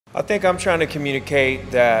I think I'm trying to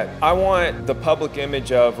communicate that I want the public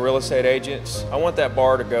image of real estate agents, I want that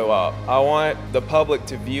bar to go up. I want the public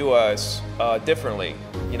to view us differently,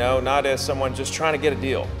 not as someone just trying to get a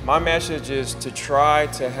deal. My message is to try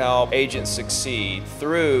to help agents succeed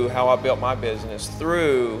through how I built my business,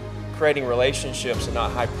 through creating relationships and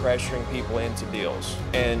not high pressuring people into deals.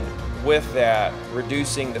 And with that,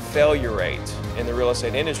 reducing the failure rate in the real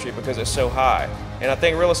estate industry because it's so high. And I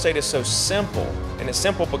think real estate is so simple, and it's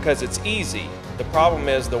simple because it's easy. The problem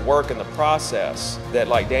is the work and the process that,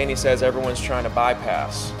 like Danny says, everyone's trying to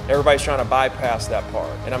bypass. Everybody's trying to bypass that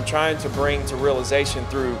part. And I'm trying to bring to realization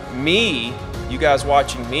through me, you guys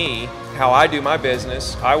watching me, how I do my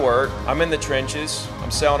business. I work, I'm in the trenches,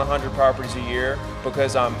 I'm selling 100 properties a year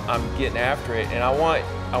because I'm getting after it. And I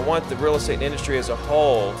want the real estate industry as a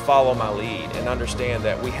whole follow my lead and understand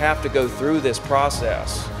that we have to go through this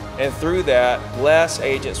process. And through that, less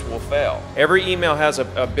agents will fail. Every email has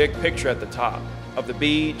a big picture at the top of the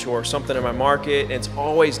beach or something in my market, and it's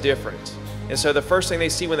always different. And so the first thing they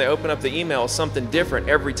see when they open up the email is something different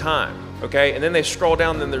every time, okay? And then they scroll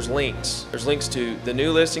down, and then there's links. There's links to the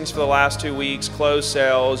new listings for the last 2 weeks, closed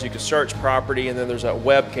sales, you can search property, and then there's a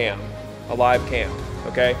webcam, a live cam.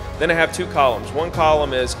 Okay, then I have 2 columns. One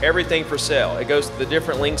column is everything for sale. It goes to the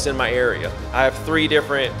different links in my area. I have 3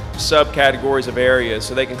 different subcategories of areas,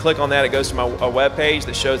 so they can click on that. It goes to a web page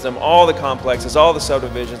that shows them all the complexes, all the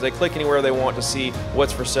subdivisions. They click anywhere they want to see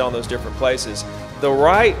what's for sale in those different places. The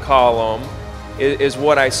right column is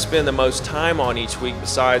what I spend the most time on each week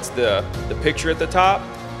besides the picture at the top.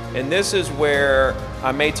 And this is where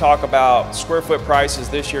I may talk about square foot prices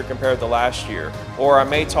this year compared to last year, or I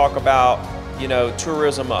may talk about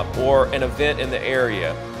tourism up, or an event in the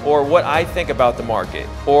area, or what I think about the market,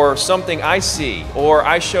 or something I see, or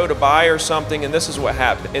I showed a buyer something and this is what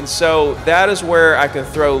happened. And so that is where I can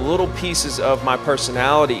throw little pieces of my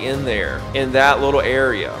personality in there, in that little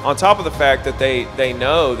area. On top of the fact that they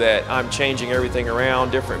know that I'm changing everything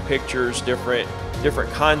around, different pictures, different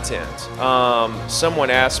content.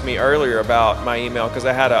 Someone asked me earlier about my email because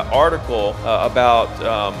I had an article about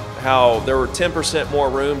how there were 10% more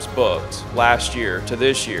rooms booked last year to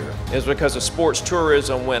this year. It was because the sports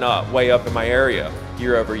tourism went up, way up in my area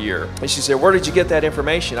year over year. And she said, where did you get that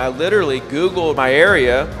information? I literally Googled my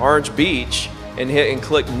area, Orange Beach, and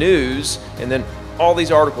click news, and then all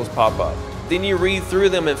these articles pop up. Then you read through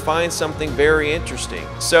them and find something very interesting.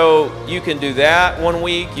 So you can do that 1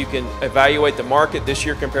 week. You can evaluate the market this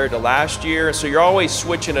year compared to last year. So you're always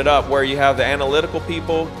switching it up where you have the analytical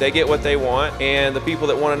people, they get what they want, and the people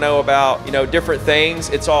that want to know about different things,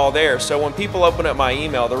 it's all there. So when people open up my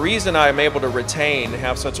email, the reason I'm able to retain and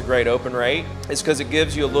have such a great open rate is because it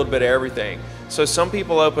gives you a little bit of everything. So some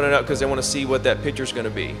people open it up because they want to see what that picture is going to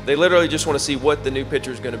be. They literally just want to see what the new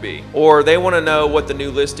picture is going to be, or they want to know what the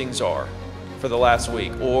new listings are for the last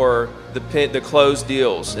week, or the closed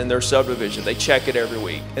deals in their subdivision. They check it every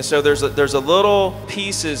week. And so there's a little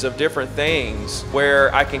pieces of different things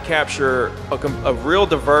where I can capture a real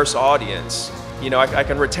diverse audience. I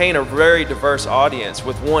can retain a very diverse audience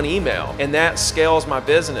with one email, and that scales my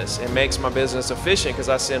business and makes my business efficient because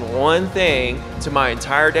I send one thing to my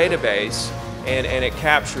entire database and it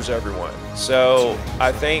captures everyone. So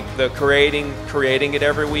I think the creating it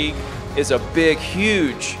every week is a big,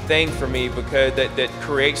 huge thing for me because that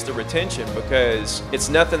creates the retention, because it's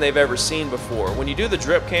nothing they've ever seen before. When you do the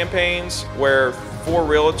drip campaigns where 4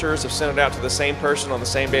 realtors have sent it out to the same person on the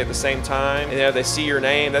same day at the same time, and they see your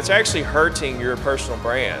name, that's actually hurting your personal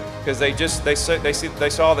brand because they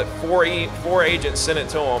saw that four agents sent it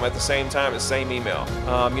to them at the same time, the same email.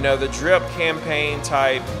 The drip campaign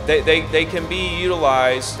type, they can be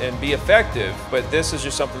utilized and be effective, but this is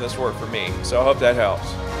just something that's worked for me. So I hope that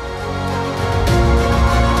helps.